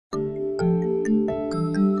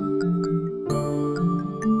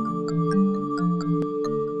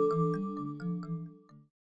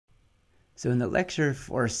So in the lecture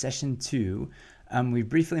for session 2, we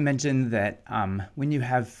briefly mentioned that when you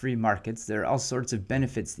have free markets, there are all sorts of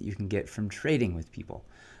benefits that you can get from trading with people.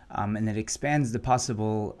 And that expands the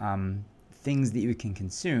possible things that you can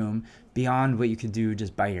consume beyond what you could do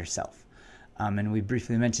just by yourself. And we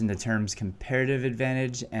briefly mentioned the terms comparative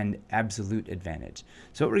advantage and absolute advantage.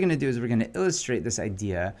 So what we're going to do is we're going to illustrate this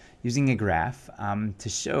idea using a graph to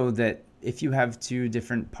show that if you have two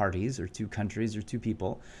different parties or two countries or two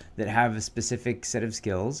people that have a specific set of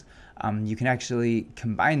skills, you can actually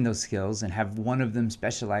combine those skills and have one of them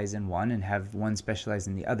specialize in one and have one specialize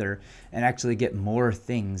in the other and actually get more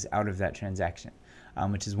things out of that transaction.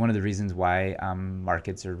 Which is one of the reasons why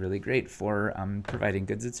markets are really great for providing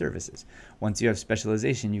goods and services. Once you have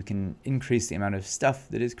specialization, you can increase the amount of stuff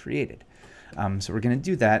that is created. So we're going to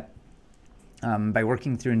do that by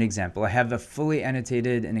working through an example. I have a fully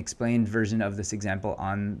annotated and explained version of this example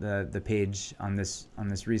on the page, on this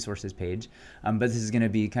resources page, but this is going to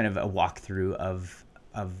be kind of a walkthrough of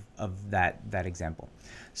that example.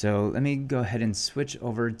 So let me go ahead and switch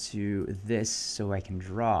over to this so I can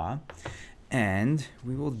draw. And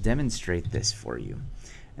we will demonstrate this for you.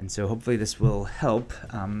 And so hopefully this will help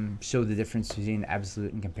show the difference between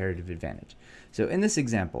absolute and comparative advantage. So in this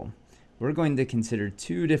example, we're going to consider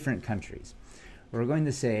two different countries. We're going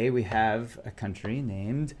to say we have a country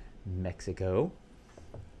named Mexico.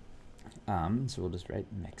 So we'll just write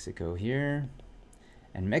Mexico here.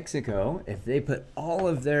 And Mexico, if they put all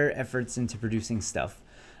of their efforts into producing stuff,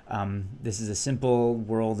 this is a simple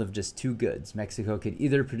world of just two goods. Mexico could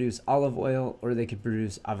either produce olive oil or they could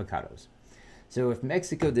produce avocados. So if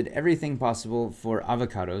Mexico did everything possible for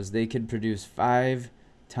avocados, they could produce 5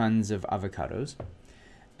 tons of avocados.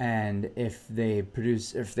 And if they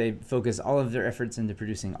focus all of their efforts into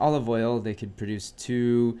producing olive oil, they could produce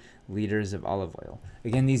 2 liters of olive oil.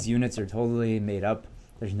 Again, these units are totally made up.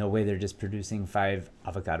 There's no way they're just producing 5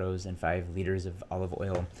 avocados and 5 liters of olive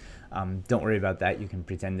oil. Don't worry about that. You can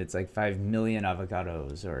pretend it's like 5 million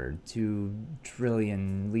avocados or 2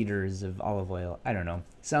 trillion liters of olive oil. I don't know,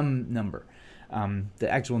 some number. The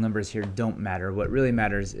actual numbers here don't matter. What really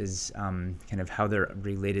matters is kind of how they're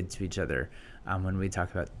related to each other when we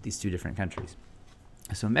talk about these two different countries.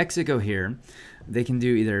 So Mexico here, they can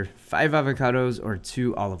do either 5 avocados or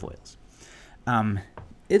 2 olive oils.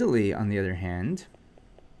 Italy, on the other hand,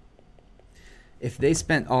 if they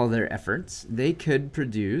spent all their efforts, they could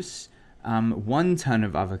produce 1 ton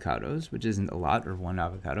of avocados, which isn't a lot, or 1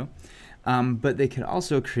 avocado, but they could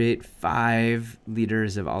also create 5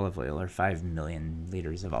 liters of olive oil, or 5 million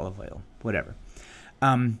liters of olive oil, whatever.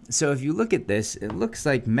 So if you look at this, it looks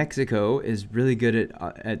like Mexico is really good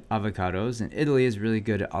at avocados, and Italy is really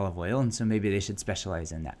good at olive oil, and so maybe they should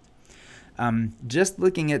specialize in that. Just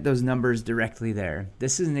looking at those numbers directly there,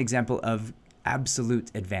 this is an example of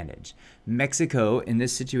absolute advantage. Mexico in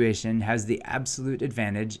this situation has the absolute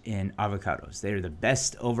advantage in avocados. They are the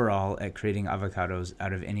best overall at creating avocados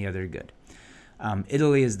out of any other good.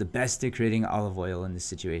 Italy is the best at creating olive oil in this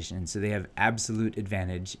situation, so they have absolute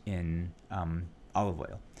advantage in olive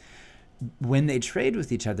oil. When they trade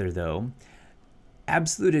with each other, though,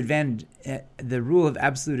 absolute advantage, the rule of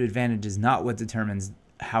absolute advantage is not what determines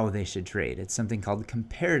how they should trade. It's something called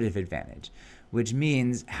comparative advantage, which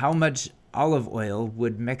means how much olive oil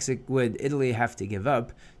would Italy have to give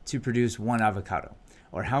up to produce 1 avocado,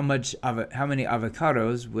 or how many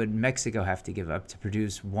avocados would Mexico have to give up to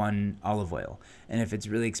produce 1 olive oil. And if it's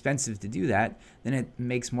really expensive to do that, then it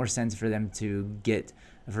makes more sense for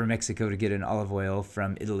Mexico to get an olive oil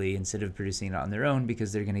from Italy instead of producing it on their own,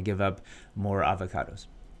 because they're going to give up more avocados.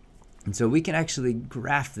 And so we can actually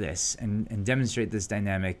graph this and demonstrate this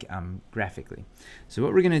dynamic graphically. So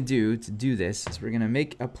what we're going to do this is we're going to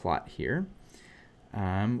make a plot here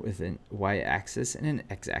with a y-axis and an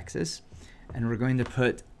x-axis. And we're going to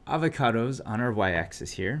put avocados on our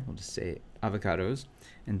y-axis here. We'll just say avocados.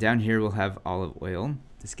 And down here we'll have olive oil.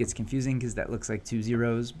 This gets confusing because that looks like 2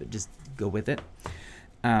 zeros, but just go with it.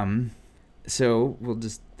 So we'll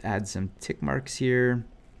just add some tick marks here.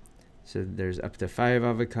 So there's up to 5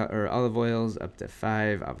 olive oils, up to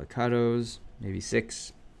 5 avocados, maybe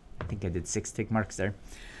 6. I think I did 6 tick marks there.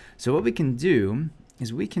 So what we can do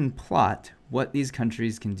is we can plot what these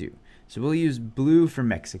countries can do. So we'll use blue for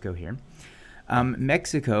Mexico here.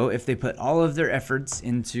 Mexico, if they put all of their efforts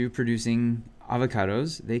into producing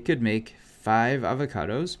avocados, they could make 5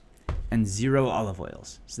 avocados and 0 olive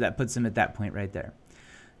oils. So that puts them at that point right there.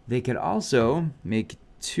 They could also make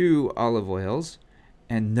 2 olive oils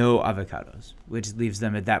and no avocados, which leaves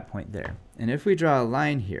them at that point there. And if we draw a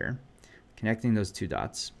line here, connecting those 2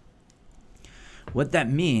 dots, what that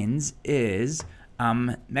means is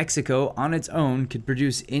Mexico on its own could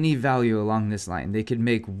produce any value along this line. They could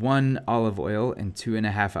make 1 olive oil and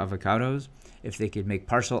 2.5 avocados. If they could make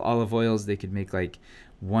partial olive oils, they could make like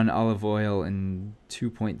 1 olive oil and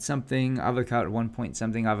 2 point something avocado, 1 point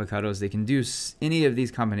something avocados. They can do any of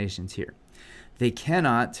these combinations here. They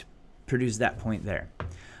cannot produce that point there.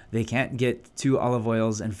 They can't get 2 olive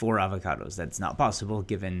oils and 4 avocados. That's not possible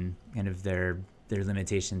given kind of their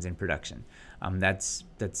limitations in production. That's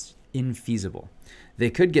infeasible. They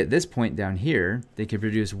could get this point down here. They could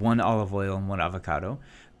produce 1 olive oil and 1 avocado,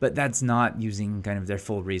 but that's not using kind of their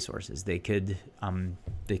full resources. They could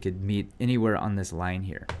meet anywhere on this line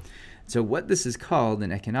here. So what this is called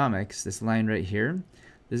in economics, this line right here,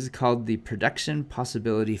 this is called the production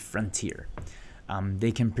possibility frontier.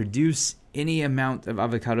 They can produce any amount of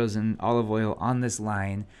avocados and olive oil on this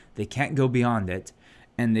line. They can't go beyond it,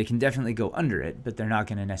 and they can definitely go under it, but they're not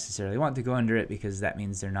going to necessarily want to go under it because that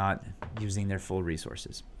means they're not using their full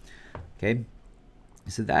resources. Okay,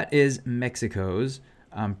 so that is Mexico's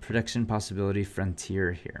production possibility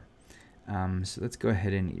frontier here. So let's go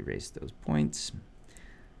ahead and erase those points.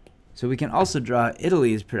 So we can also draw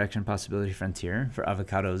Italy's production possibility frontier for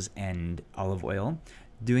avocados and olive oil,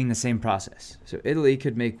 doing the same process. So Italy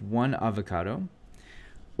could make 1 avocado,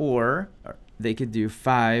 or they could do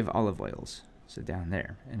 5 olive oils. So down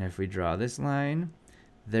there. And if we draw this line,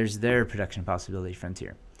 there's their production possibility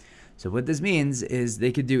frontier. So what this means is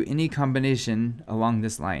they could do any combination along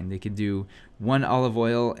this line. They could do 1 olive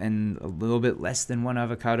oil and a little bit less than 1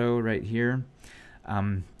 avocado right here.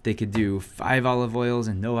 They could do 5 olive oils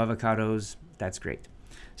and no avocados. That's great.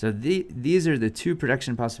 So these are the 2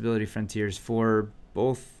 production possibility frontiers for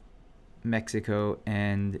both Mexico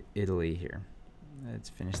and Italy here. Let's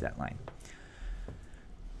finish that line.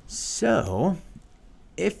 So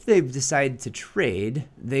if they decide to trade,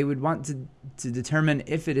 they would want to determine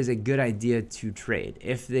if it is a good idea to trade.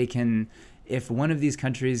 If one of these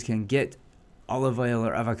countries can get olive oil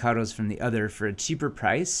or avocados from the other for a cheaper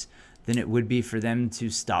price than it would be for them to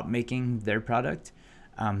stop making their product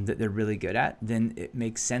that they're really good at, then it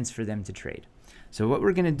makes sense for them to trade. So what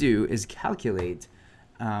we're going to do is calculate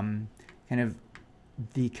kind of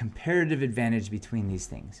the comparative advantage between these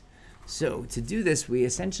things. So to do this, we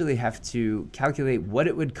essentially have to calculate what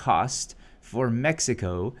it would cost for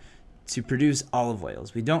Mexico to produce olive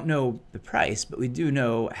oils. We don't know the price, but we do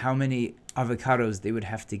know how many avocados they would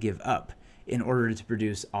have to give up in order to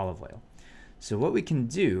produce olive oil. So what we can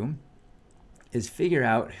do is figure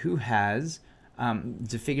out who has,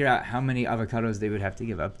 to figure out how many avocados they would have to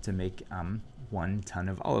give up to make 1 ton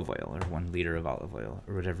of olive oil or 1 liter of olive oil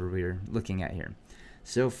or whatever we're looking at here.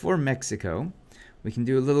 So for Mexico, we can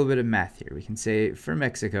do a little bit of math here. We can say for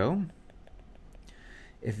Mexico,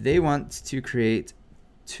 if they want to create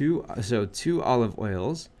 2 olive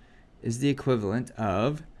oils is the equivalent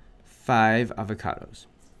of 5 avocados.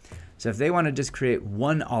 So if they want to just create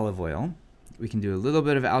 1 olive oil, we can do a little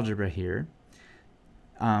bit of algebra here.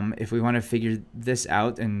 If we want to figure this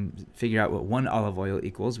out and figure out what 1 olive oil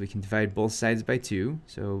equals, we can divide both sides by 2.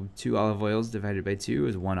 So 2 olive oils divided by 2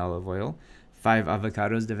 is 1 olive oil. 5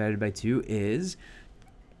 avocados divided by 2 is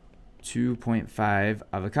 2.5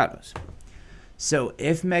 avocados. So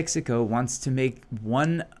if Mexico wants to make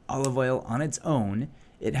 1 olive oil on its own,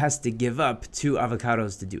 it has to give up 2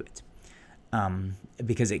 avocados to do it.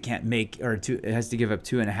 Because it can't make, it has to give up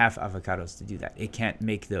 2.5 avocados to do that. It can't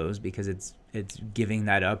make those because it's giving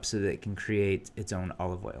that up so that it can create its own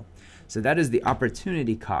olive oil. So that is the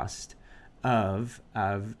opportunity cost of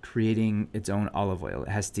creating its own olive oil. It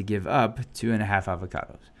has to give up 2.5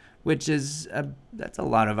 avocados, which is that's a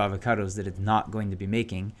lot of avocados that it's not going to be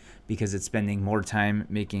making because it's spending more time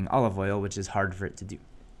making olive oil, which is hard for it to do.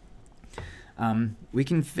 We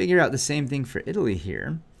can figure out the same thing for Italy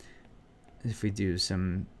here if we do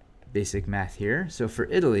some basic math here. So for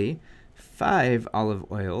Italy, 5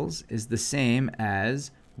 olive oils is the same as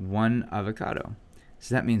 1 avocado.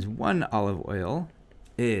 So that means 1 olive oil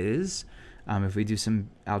is, if we do some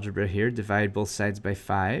algebra here, divide both sides by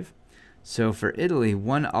 5. So for Italy,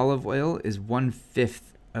 1 olive oil is 1/5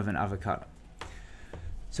 of an avocado.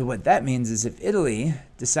 So what that means is if Italy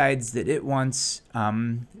decides that it wants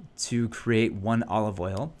to create 1 olive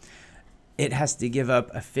oil, it has to give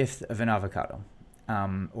up 1/5 of an avocado,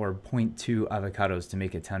 or 0.2 avocados to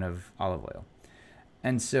make a ton of olive oil.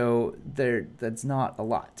 And so that's not a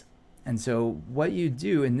lot. And so what you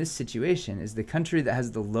do in this situation is the country that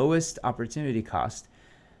has the lowest opportunity cost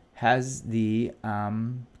has the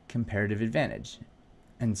comparative advantage.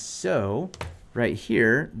 And so right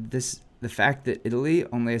here, the fact that Italy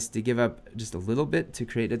only has to give up just a little bit to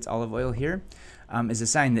create its olive oil here is a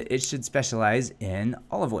sign that it should specialize in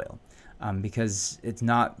olive oil. because it's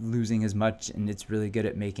not losing as much and it's really good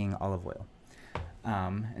at making olive oil.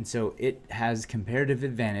 And so it has comparative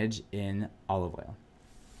advantage in olive oil.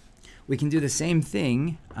 We can do the same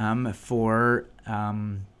thing for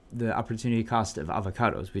the opportunity cost of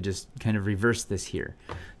avocados. We just kind of reverse this here.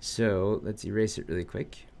 So let's erase it really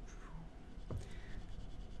quick.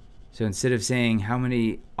 So instead of saying how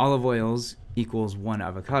many olive oils equals one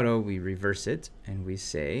avocado, we reverse it and we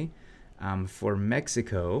say for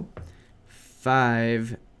Mexico,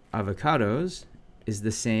 5 avocados is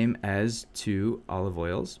the same as 2 olive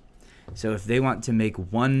oils. So if they want to make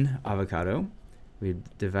 1 avocado, we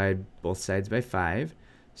divide both sides by 5.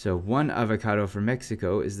 So 1 avocado for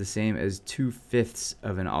Mexico is the same as 2/5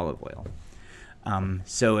 of an olive oil.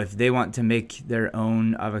 So if they want to make their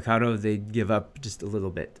own avocado, they give up just a little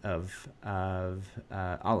bit of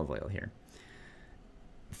olive oil here.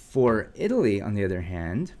 For Italy, on the other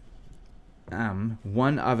hand,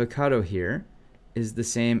 1 avocado here is the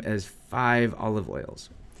same as 5 olive oils.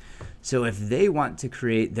 So if they want to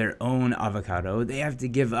create their own avocado, they have to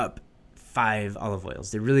give up 5 olive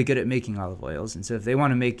oils. They're really good at making olive oils, and so if they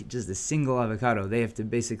want to make just a single avocado, they have to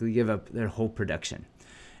basically give up their whole production.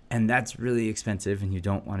 And that's really expensive, and you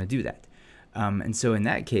don't want to do that. And so in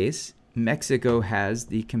that case, Mexico has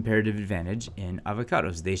the comparative advantage in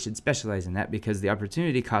avocados. They should specialize in that because the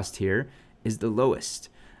opportunity cost here is the lowest.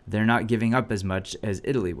 They're not giving up as much as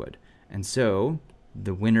Italy would. And so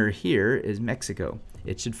the winner here is Mexico.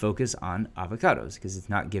 It should focus on avocados because it's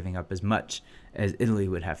not giving up as much as Italy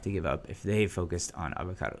would have to give up if they focused on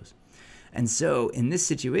avocados. And so in this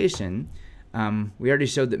situation, we already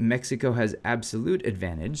showed that Mexico has absolute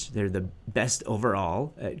advantage. They're the best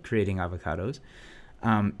overall at creating avocados.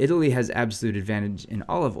 Italy has absolute advantage in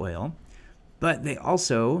olive oil, but they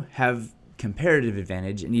also have comparative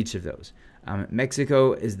advantage in each of those.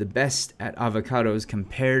 Mexico is the best at avocados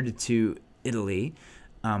compared to Italy,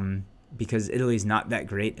 because Italy's not that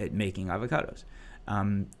great at making avocados.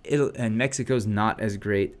 And Mexico's not as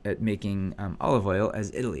great at making olive oil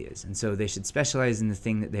as Italy is. And so they should specialize in the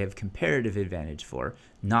thing that they have comparative advantage for,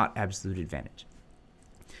 not absolute advantage.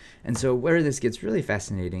 And so where this gets really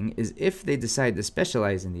fascinating is if they decide to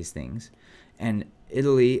specialize in these things, and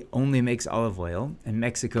Italy only makes olive oil and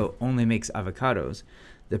Mexico only makes avocados,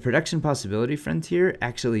 the production possibility frontier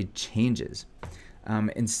actually changes.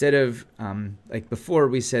 Instead of, like before,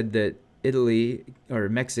 we said that Italy or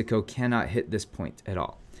Mexico cannot hit this point at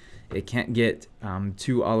all. It can't get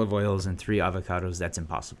 2 olive oils and 3 avocados. That's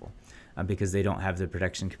impossible because they don't have the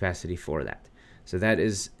production capacity for that. So that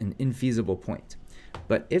is an infeasible point.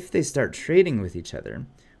 But if they start trading with each other,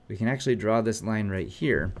 we can actually draw this line right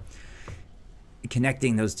here,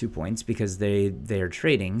 connecting those 2 points because they are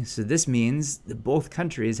trading. So this means that both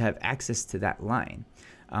countries have access to that line.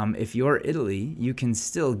 If you're Italy, you can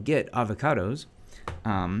still get avocados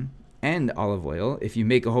and olive oil if you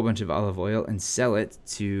make a whole bunch of olive oil and sell it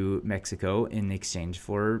to Mexico in exchange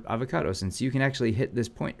for avocados. And so you can actually hit this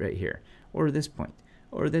point right here, or this point,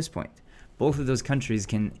 or this point. Both of those countries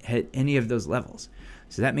can hit any of those levels.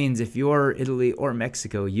 So that means if you're Italy or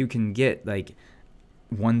Mexico, you can get like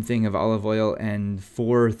 1 thing of olive oil and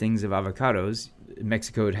 4 things of avocados.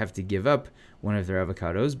 Mexico would have to give up 1 of their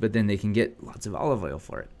avocados, but then they can get lots of olive oil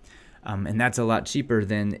for it. And that's a lot cheaper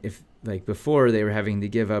than if, like before, they were having to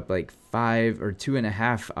give up like 5 or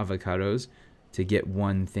 2.5 avocados to get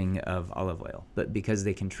 1 thing of olive oil. But because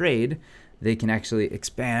they can trade, they can actually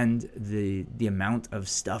expand the amount of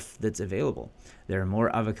stuff that's available. There are more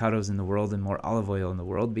avocados in the world and more olive oil in the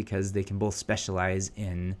world because they can both specialize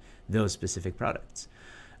in those specific products.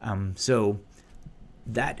 So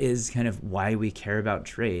that is kind of why we care about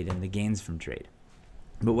trade and the gains from trade.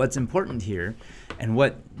 But what's important here, and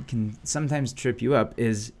what can sometimes trip you up,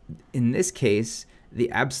 is in this case,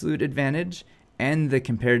 the absolute advantage and the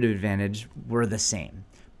comparative advantage were the same.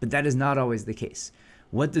 But that is not always the case.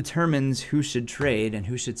 What determines who should trade and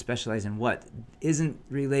who should specialize in what isn't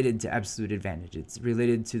related to absolute advantage. It's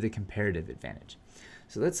related to the comparative advantage.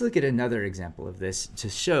 So let's look at another example of this to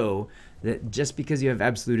show that just because you have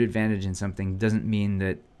absolute advantage in something doesn't mean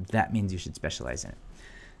that that means you should specialize in it.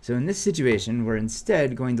 So in this situation, we're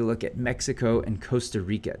instead going to look at Mexico and Costa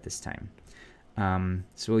Rica at this time.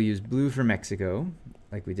 So we'll use blue for Mexico,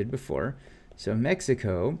 like we did before. So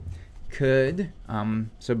Mexico could,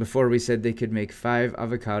 so before we said they could make 5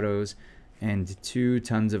 avocados and 2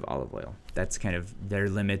 tons of olive oil. That's kind of their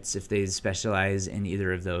limits. If they specialize in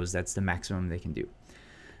either of those, that's the maximum they can do.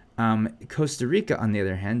 Costa Rica, on the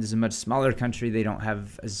other hand, is a much smaller country. They don't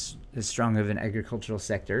have as strong of an agricultural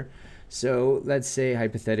sector. So let's say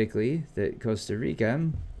hypothetically that Costa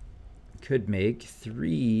Rica could make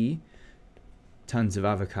 3 tons of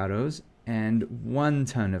avocados and 1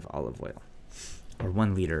 ton of olive oil, or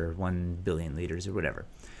 1 liter, or 1 billion liters, or whatever.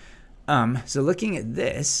 So looking at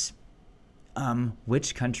this,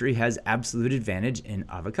 which country has absolute advantage in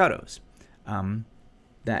avocados?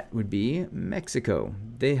 That would be Mexico.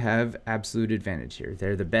 They have absolute advantage here.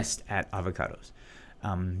 They're the best at avocados.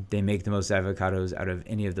 They make the most avocados out of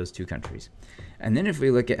any of those 2 countries. And then if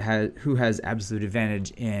we look at who has absolute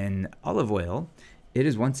advantage in olive oil, it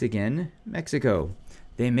is once again Mexico.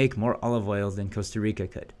 They make more olive oil than Costa Rica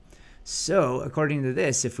could. So according to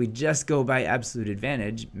this, if we just go by absolute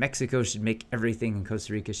advantage, Mexico should make everything and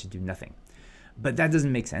Costa Rica should do nothing. But that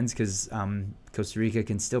doesn't make sense because Costa Rica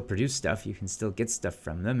can still produce stuff. You can still get stuff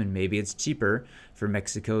from them, and maybe it's cheaper for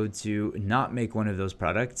Mexico to not make one of those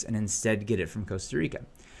products and instead get it from Costa Rica.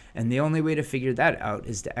 And the only way to figure that out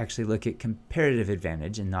is to actually look at comparative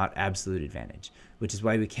advantage and not absolute advantage, which is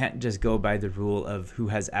why we can't just go by the rule of who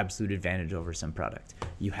has absolute advantage over some product.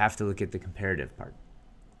 You have to look at the comparative part.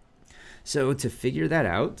 So to figure that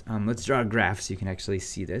out, let's draw a graph so you can actually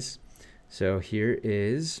see this. So here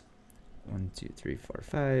is 1, 2, 3, 4,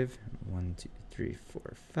 5. 1, 2, 3,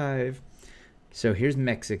 4, 5. So here's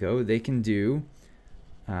Mexico. They can do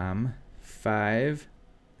 5,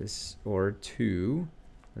 this, or 2.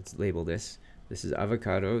 Let's label this. This is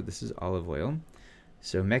avocado. This is olive oil.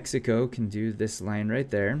 So Mexico can do this line right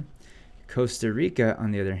there. Costa Rica,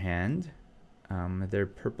 on the other hand, they're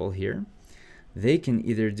purple here. They can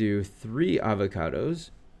either do 3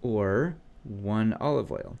 avocados or 1 olive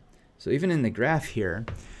oil. So even in the graph here,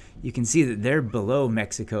 you can see that they're below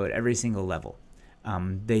Mexico at every single level.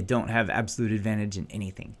 They don't have absolute advantage in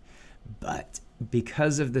anything. But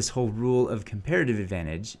because of this whole rule of comparative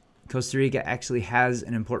advantage, Costa Rica actually has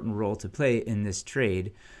an important role to play in this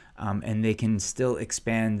trade, and they can still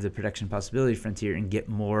expand the production possibility frontier and get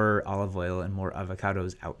more olive oil and more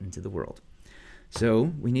avocados out into the world.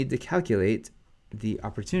 So we need to calculate the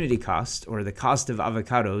opportunity cost, or the cost of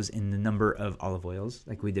avocados in the number of olive oils,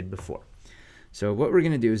 like we did before. So what we're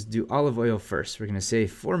going to do is do olive oil first. We're going to say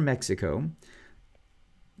for Mexico,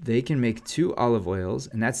 they can make 2 olive oils,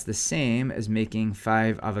 and that's the same as making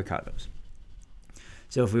 5 avocados.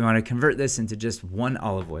 So if we want to convert this into just 1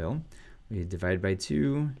 olive oil, we divide by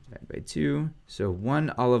 2, divide by 2. So 1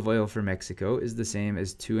 olive oil for Mexico is the same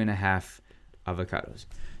as 2.5 avocados.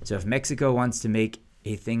 So if Mexico wants to make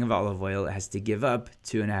a thing of olive oil, it has to give up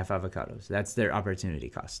 2.5 avocados. That's their opportunity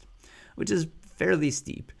cost, which is fairly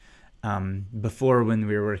steep. Before, when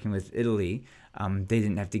we were working with Italy, they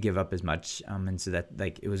didn't have to give up as much, and so that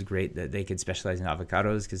it was great that they could specialize in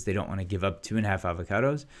avocados because they don't want to give up 2.5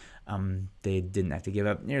 avocados. They didn't have to give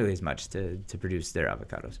up nearly as much to produce their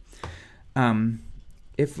avocados.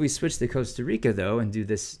 If we switch to Costa Rica though and do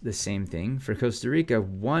the same thing, for Costa Rica,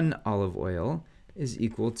 1 olive oil is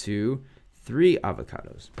equal to 3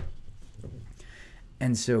 avocados.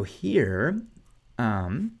 And so here,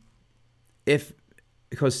 if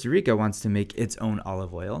Costa Rica wants to make its own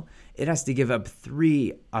olive oil, it has to give up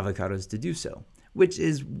 3 avocados to do so, which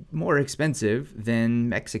is more expensive than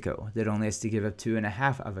Mexico that only has to give up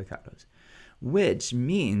 2.5 avocados, which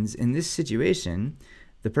means in this situation,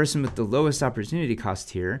 the person with the lowest opportunity cost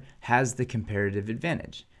here has the comparative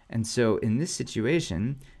advantage. And so in this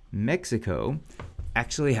situation, Mexico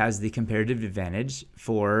actually has the comparative advantage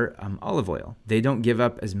for olive oil. They don't give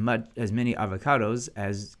up as many avocados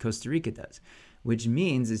as Costa Rica does, which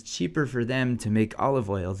means it's cheaper for them to make olive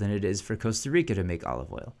oil than it is for Costa Rica to make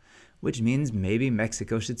olive oil, which means maybe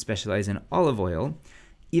Mexico should specialize in olive oil,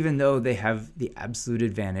 even though they have the absolute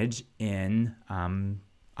advantage in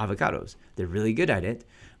avocados. They're really good at it,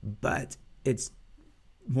 but it's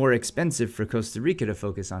more expensive for Costa Rica to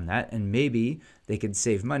focus on that, and maybe they could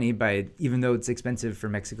save money by, even though it's expensive for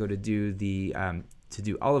Mexico to do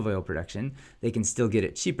olive oil production, they can still get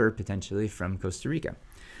it cheaper potentially from Costa Rica.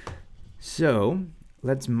 So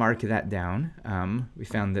let's mark that down. We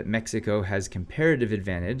found that Mexico has comparative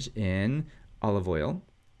advantage in olive oil.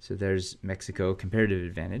 So there's Mexico comparative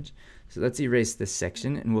advantage. So let's erase this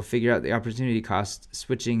section and we'll figure out the opportunity cost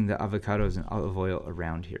switching the avocados and olive oil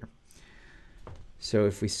around here. So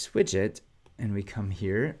if we switch it and we come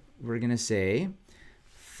here, we're going to say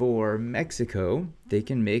for Mexico, they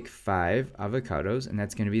can make 5 avocados, and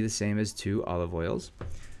that's going to be the same as 2 olive oils.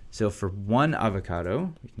 So for 1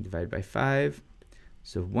 avocado, we can divide by 5.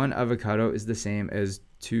 So 1 avocado is the same as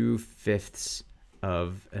 2/5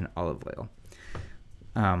 of an olive oil.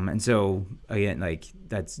 And so again,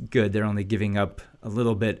 that's good. They're only giving up a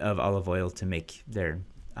little bit of olive oil to make their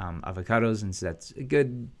avocados, and so that's a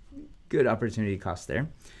good opportunity cost there.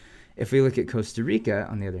 If we look at Costa Rica,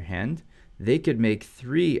 on the other hand, they could make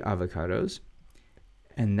 3 avocados,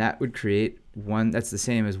 and that would create that's the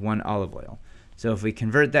same as 1 olive oil. So if we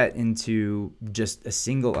convert that into just a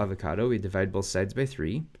single avocado, we divide both sides by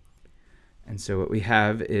 3. And so what we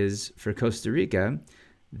have is, for Costa Rica,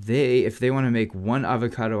 if they want to make 1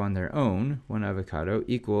 avocado on their own, 1 avocado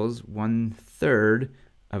equals 1/3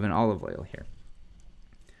 of an olive oil here.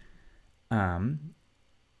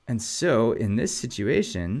 And so in this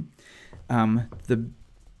situation, the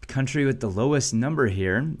country with the lowest number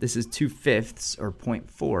here, this is 2/5 or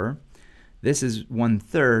 0.4. This is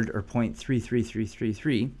 1/3 or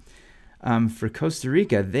 0.33333. For Costa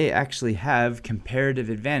Rica, they actually have comparative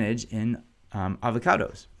advantage in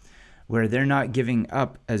avocados, where they're not giving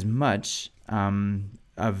up as much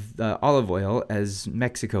of the olive oil as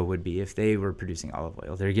Mexico would be if they were producing olive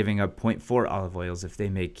oil. They're giving up 0.4 olive oils if they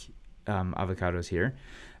make avocados here.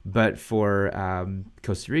 But for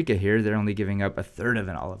Costa Rica here, they're only giving up 1/3 of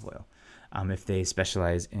an olive oil if they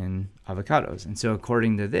specialize in avocados. And so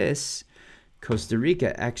according to this, Costa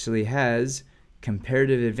Rica actually has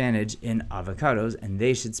comparative advantage in avocados, and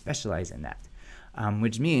they should specialize in that,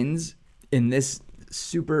 which means in this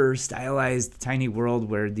super stylized tiny world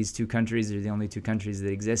where these two countries are the only two countries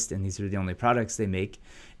that exist and these are the only products they make,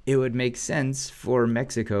 it would make sense for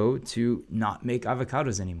Mexico to not make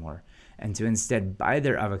avocados anymore and to instead buy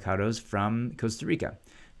their avocados from Costa Rica,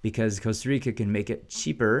 because Costa Rica can make it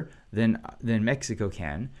cheaper than Mexico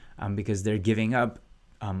can, because they're giving up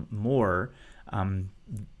more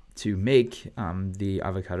to make the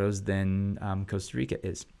avocados than Costa Rica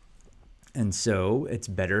is. And so it's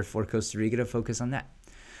better for Costa Rica to focus on that.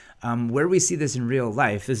 Where we see this in real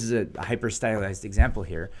life, this is a hyper stylized example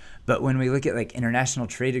here, but when we look at like international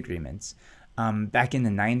trade agreements, back in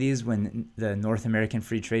the 90s when the North American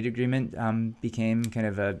Free Trade Agreement became kind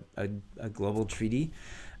of a global treaty,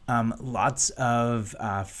 lots of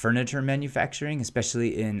furniture manufacturing,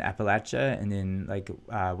 especially in Appalachia and in like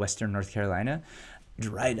Western North Carolina,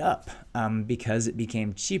 dried up because it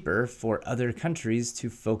became cheaper for other countries to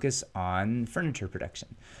focus on furniture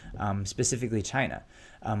production, specifically China.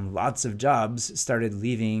 Lots of jobs started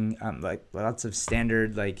leaving, like lots of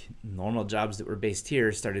standard, like normal jobs that were based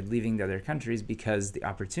here started leaving to other countries because the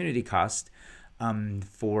opportunity cost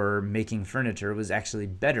for making furniture was actually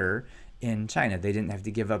better in China. They didn't have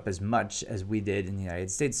to give up as much as we did in the United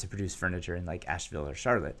States to produce furniture in like Asheville or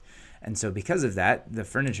Charlotte. And so because of that, the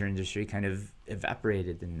furniture industry kind of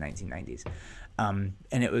evaporated in the 1990s. And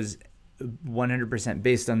it was 100%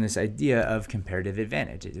 based on this idea of comparative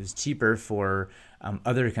advantage. It was cheaper for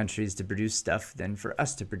other countries to produce stuff than for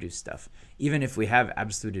us to produce stuff, even if we have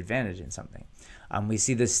absolute advantage in something. We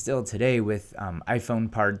see this still today with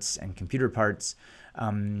iPhone parts and computer parts.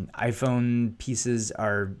 iPhone pieces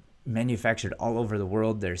are manufactured all over the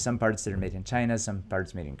world. There's some parts that are made in China, some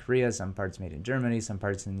parts made in Korea, some parts made in Germany, some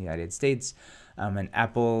parts in the United States. And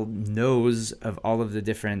Apple knows of all of the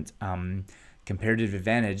different comparative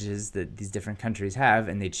advantages that these different countries have,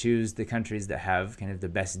 and they choose the countries that have kind of the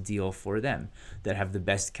best deal for them, that have the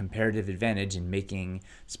best comparative advantage in making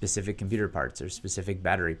specific computer parts or specific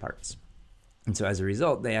battery parts. And so as a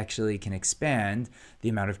result, they actually can expand the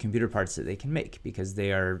amount of computer parts that they can make because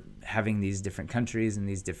they are having these different countries and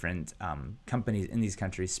these different companies in these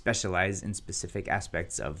countries specialize in specific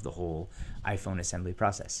aspects of the whole iPhone assembly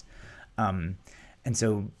process. And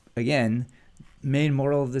so again, main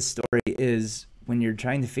moral of this story is when you're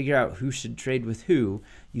trying to figure out who should trade with who,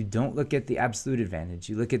 you don't look at the absolute advantage,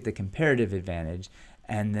 you look at the comparative advantage,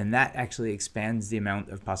 and then that actually expands the amount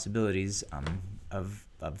of possibilities of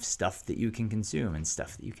stuff that you can consume and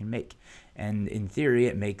stuff that you can make. And in theory,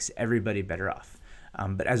 it makes everybody better off.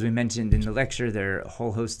 But as we mentioned in the lecture, there are a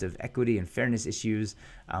whole host of equity and fairness issues.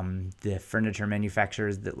 The furniture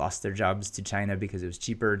manufacturers that lost their jobs to China because it was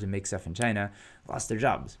cheaper to make stuff in China lost their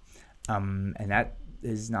jobs. And that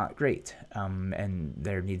is not great. And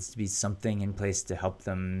there needs to be something in place to help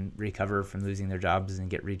them recover from losing their jobs and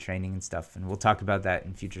get retraining and stuff. And we'll talk about that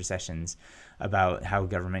in future sessions about how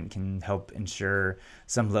government can help ensure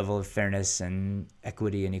some level of fairness and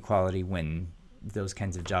equity and equality when those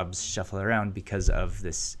kinds of jobs shuffle around because of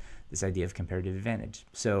this idea of comparative advantage.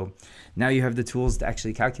 So now you have the tools to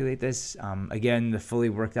actually calculate this. Again, the fully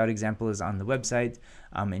worked out example is on the website.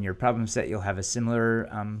 In your problem set, you'll have a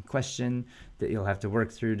similar question that you'll have to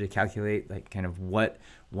work through to calculate like kind of what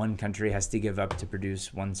one country has to give up to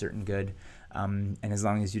produce one certain good. And as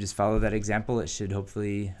long as you just follow that example, it should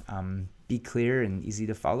hopefully be clear and easy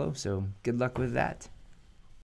to follow. So good luck with that.